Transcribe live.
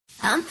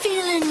I'm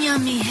feeling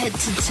yummy head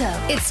to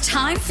toe. It's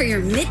time for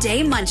your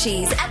midday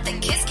munchies at the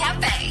Kiss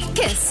Cafe.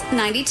 Kiss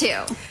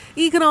 92.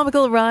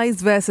 Economical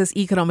rice versus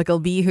economical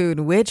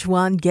bihun. Which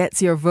one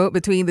gets your vote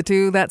between the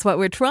two? That's what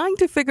we're trying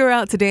to figure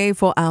out today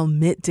for our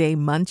midday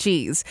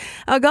munchies.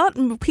 I got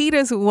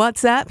Peter's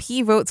WhatsApp.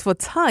 He votes for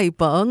Thai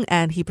Peng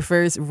and he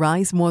prefers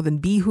rice more than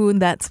bihun.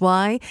 That's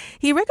why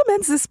he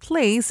recommends this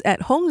place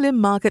at Hong Lim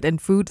Market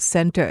and Food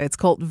Centre. It's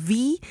called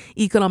V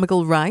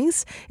Economical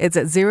Rice. It's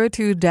at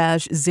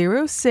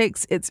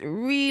 02-06. It's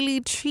really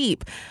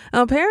cheap.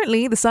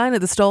 Apparently, the sign at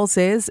the stall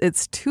says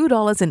it's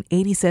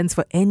 $2.80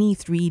 for any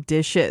 3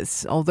 dishes.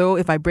 Although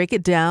if I break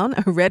it down,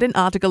 I read an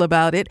article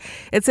about it.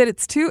 It said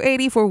it's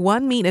 $2.80 for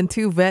 1 meat and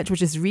 2 veg,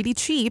 which is really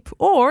cheap,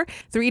 or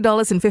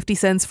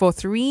 $3.50 for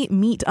 3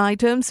 meat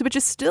items, which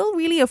is still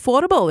really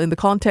affordable in the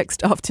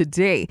context of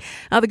today.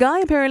 Now, the guy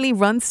apparently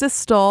runs the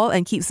stall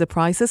and keeps the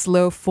prices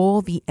low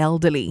for the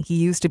elderly. He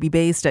used to be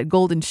based at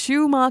Golden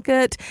Shoe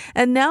Market,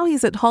 and now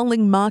he's at Hong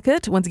Lim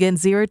Market. Once again,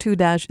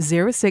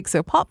 02-06,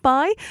 so pop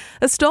by.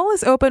 A stall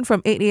is open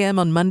from 8 a.m.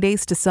 on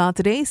Mondays to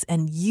Saturdays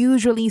and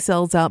usually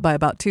sells out by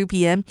about 2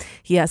 p.m.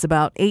 He has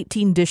about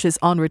 18 dishes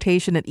on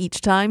rotation at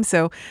each time,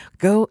 so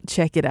go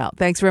check it out.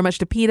 Thanks very much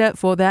to Peter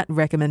for that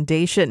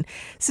recommendation.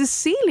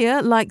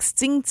 Cecilia likes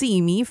Jing Ji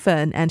Mi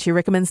Fen and she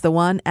recommends the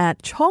one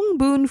at Chong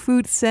Boon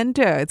Food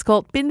Centre. It's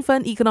called Bin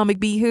Fen Economic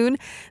Bihun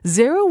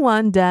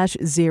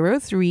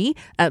 01-03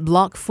 at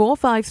Block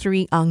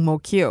 453 Ang Mo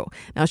Kio.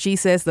 Now she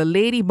says the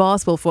lady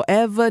boss will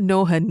forever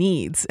know her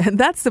needs. And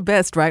that's the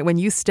best, right? When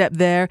you step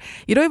there,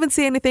 you don't even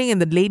say anything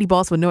and the lady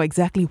boss will know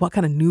exactly what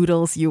kind of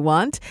noodles you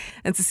want.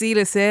 And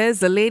Cecilia says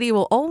the lady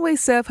will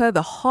always serve her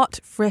the hot,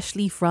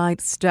 freshly fried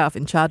stuff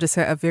and charges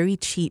her a very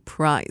cheap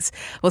price.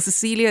 Well,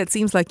 Cecilia, it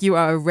seems like you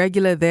are a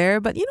regular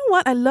there, but you know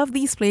what? I love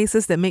these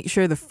places that make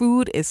sure the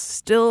food is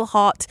still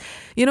hot.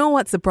 You know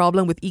what's the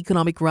problem with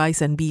economic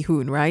rice and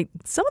bihun, right?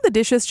 Some of the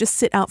dishes just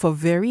sit out for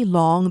very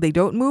long. They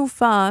don't move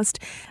fast.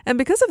 And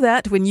because of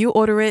that, when you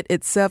order it,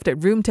 it's served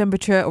at room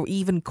temperature or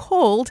even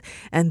cold,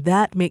 and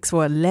that makes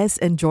for a less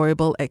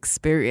enjoyable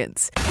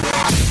experience.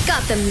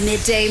 Got the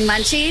midday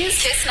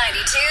munchies? Kiss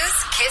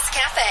 92's Kiss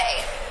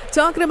Cafe.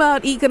 Talking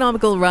about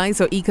economical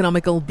rice or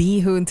economical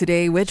bihun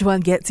today, which one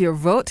gets your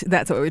vote?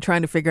 That's what we're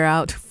trying to figure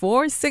out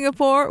for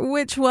Singapore.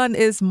 Which one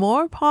is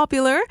more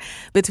popular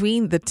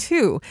between the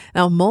two?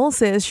 Now, Mol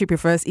says she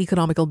prefers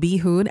economical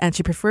bihun and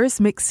she prefers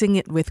mixing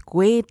it with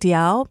kway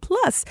teow.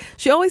 Plus,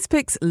 she always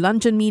picks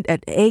luncheon meat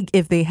and egg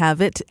if they have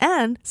it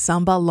and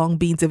sambal long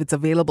beans if it's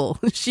available.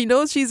 She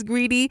knows she's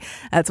greedy.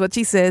 That's what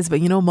she says.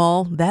 But you know,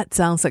 Mol, that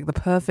sounds like the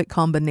perfect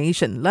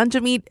combination.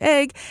 Luncheon meat,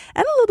 egg,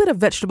 and a little bit of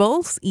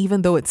vegetables,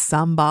 even though it's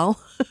sambal.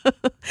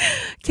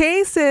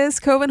 Kay says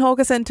Kovan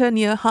Hawker Centre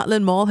near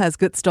Heartland Mall has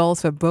good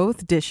stalls for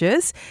both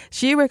dishes.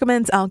 She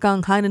recommends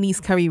Alkang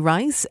Hainanese curry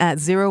rice at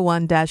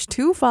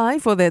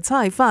 01-25 for their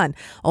Thai fan,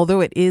 although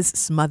it is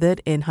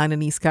smothered in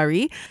Hainanese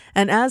curry.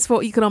 And as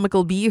for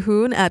economical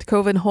bihun at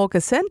Kovan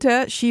Hawker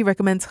Centre, she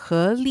recommends He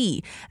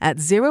Li at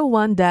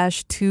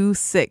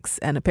 01-26.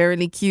 And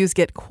apparently queues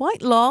get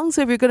quite long,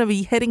 so if you're going to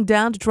be heading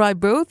down to try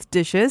both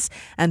dishes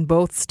and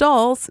both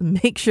stalls,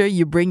 make sure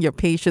you bring your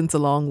patients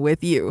along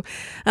with you.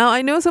 Now,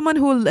 I know someone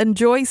who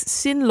enjoys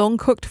Sin Long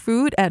cooked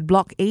food at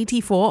Block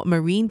 84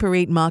 Marine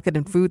Parade Market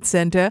and Food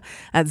Centre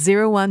at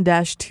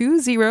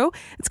 01-20.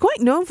 It's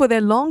quite known for their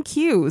long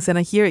queues, and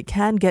I hear it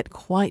can get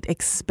quite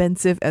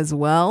expensive as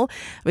well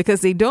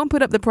because they don't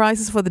put up the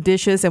prices for the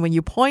dishes, and when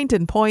you point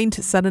and point,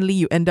 suddenly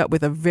you end up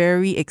with a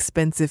very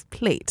expensive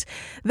plate.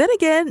 Then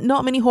again,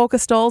 not many hawker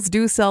stalls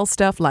do sell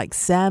stuff like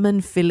salmon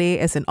fillet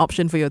as an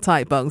option for your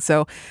Thai peng,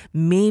 so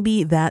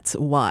maybe that's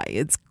why.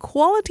 It's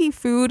quality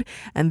food,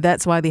 and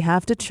that's why they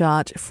have to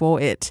charge for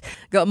it.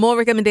 Got more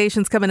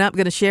recommendations coming up.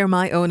 Going to share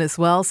my own as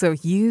well, so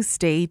you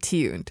stay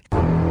tuned.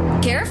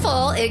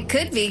 Careful, it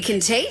could be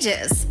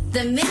contagious.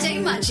 The Midday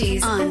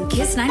Munchies on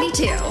Kiss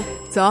 92.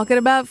 Talking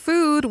about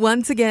food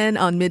once again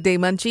on Midday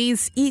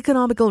Munchies,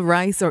 economical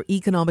rice or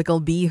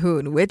economical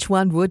bihun. Which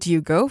one would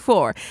you go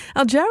for?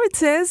 Now, Jared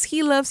says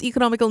he loves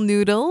economical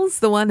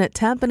noodles, the one at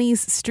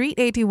Tampines Street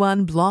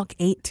 81, Block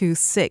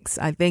 826.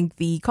 I think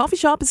the coffee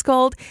shop is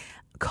called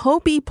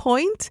Kopi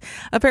Point.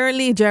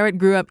 Apparently, Jared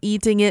grew up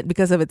eating it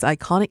because of its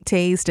iconic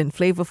taste and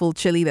flavorful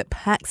chili that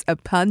packs a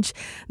punch.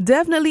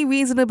 Definitely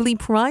reasonably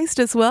priced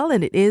as well,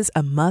 and it is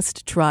a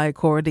must-try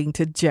according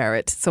to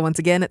Jared. So once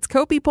again, it's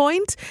Kopi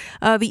Point,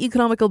 the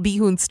economical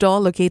bihun stall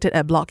located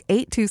at Block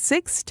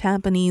 826,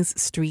 Tampines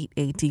Street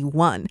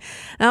 81.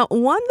 Now,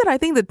 one that I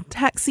think the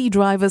taxi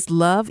drivers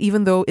love,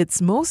 even though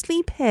it's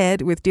mostly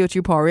paired with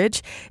Teochew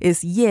porridge,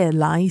 is Ye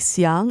Lai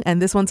Xiang,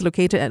 and this one's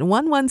located at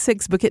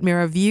 116 Bukit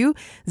Merah View,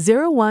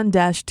 01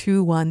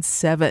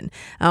 01-217.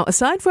 Now,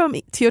 aside from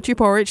Teochew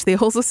porridge, they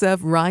also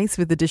serve rice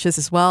with the dishes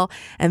as well.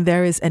 And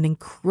there is an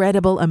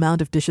incredible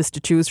amount of dishes to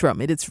choose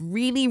from. It is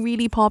really,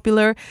 really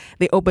popular.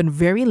 They open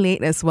very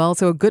late as well,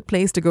 so a good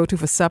place to go to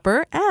for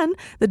supper. And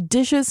the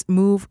dishes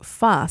move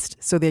fast,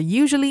 so they're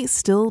usually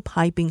still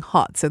piping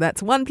hot. So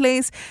that's one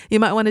place you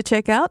might want to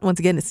check out. Once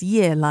again, it's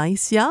Ye Lai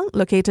Xiang,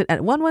 located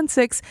at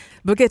 116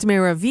 Bukit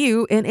Merah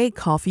View in a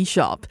coffee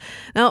shop.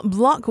 Now,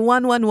 Block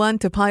 111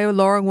 Topayo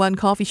Lorong 1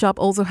 coffee shop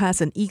also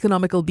has an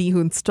economical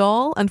bihun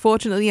stall.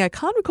 Unfortunately, I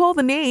can't recall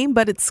the name,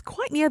 but it's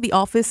quite near the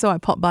office, so I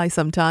pop by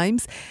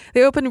sometimes.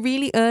 They open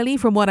really early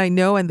from what I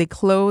know, and they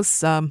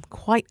close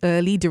quite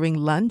early during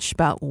lunch,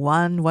 about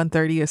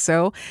 1:30 or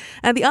so.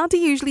 And the auntie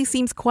usually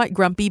seems quite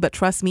grumpy, but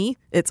trust me,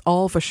 it's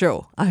all for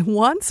show. I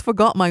once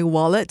forgot my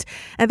wallet,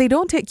 and they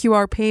don't take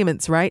QR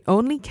payments, right?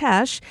 Only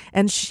cash.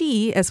 And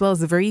she, as well as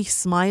the very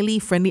smiley,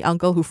 friendly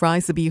uncle who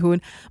fries the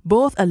bihun,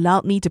 both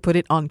allowed me to put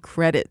it on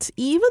credit,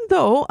 even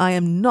though I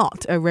am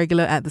not a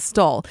regular at the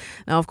stall.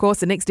 Now, of course,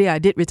 the next day I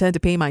did return to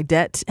pay my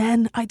debt,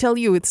 and I tell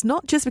you, it's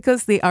not just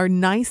because they are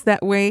nice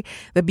that way.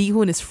 The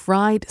bihun is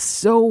fried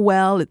so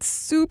well, it's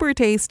super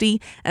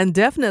tasty, and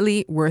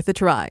definitely worth a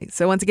try.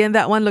 So once again,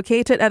 that one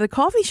located at a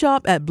coffee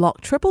shop at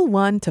Block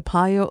 111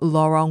 Topayo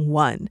Lorong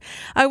 1.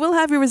 I will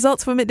have your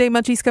results for Midday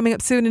Munchies coming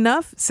up soon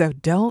enough, so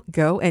don't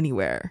go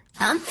anywhere.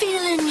 I'm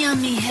feeling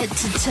yummy head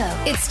to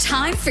toe. It's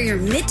time for your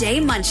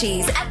Midday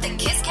Munchies at the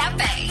Kiss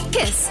Cafe.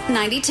 Kiss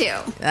 92.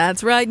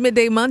 That's right,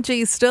 Midday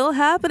Munchies still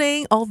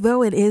happening,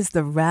 although it is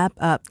the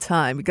wrap-up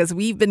time because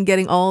we've been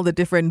getting all the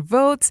different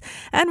votes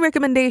and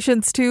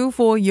recommendations too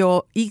for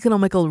your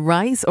economical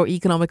rice or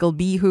economical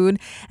bihun,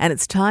 and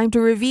it's time to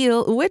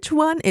reveal which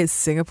one is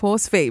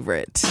Singapore's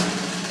favorite.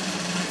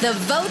 The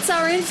votes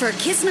are in for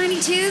Kiss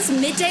 92's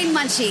Midday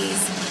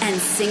Munchies, and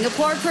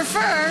Singapore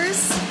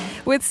prefers...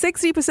 With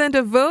 60%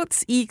 of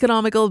votes,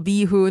 economical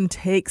bihun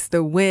takes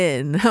the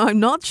win. I'm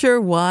not sure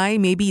why.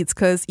 Maybe it's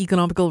because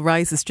economical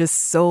rice is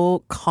just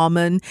so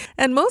common.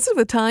 And most of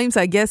the times,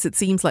 I guess it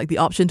seems like the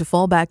option to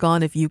fall back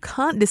on if you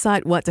can't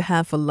decide what to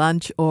have for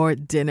lunch or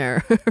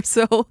dinner.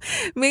 So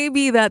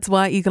maybe that's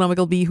why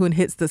economical bihun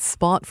hits the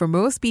spot for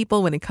most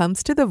people when it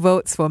comes to the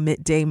votes for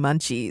Midday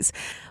Munchies.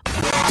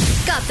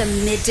 Got the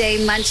Midday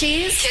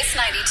Munchies? Kiss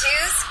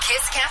 92's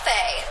Kiss Cafe.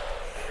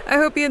 I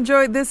hope you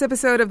enjoyed this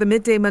episode of the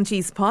Midday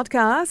Munchies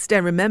podcast.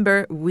 And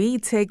remember, we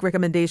take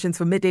recommendations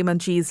for Midday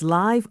Munchies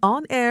live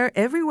on air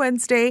every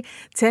Wednesday,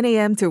 10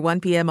 a.m. to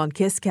 1 p.m. on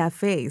Kiss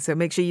Cafe. So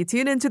make sure you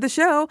tune into the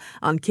show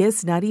on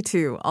Kiss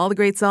 92. All the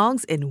great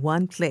songs in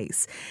one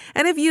place.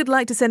 And if you'd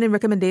like to send in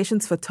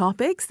recommendations for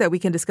topics that we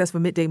can discuss for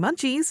Midday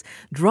Munchies,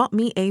 drop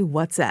me a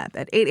WhatsApp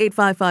at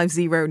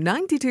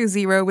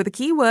 88550-920 with the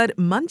keyword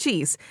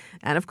Munchies.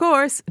 And of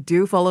course,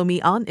 do follow me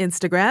on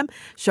Instagram,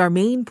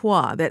 Charmaine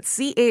Phua. That's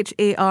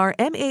CharmainePhua.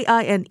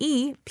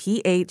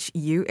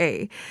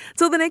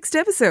 Till the next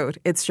episode,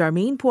 it's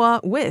Charmaine Phua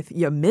with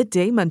your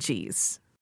Midday Munchies.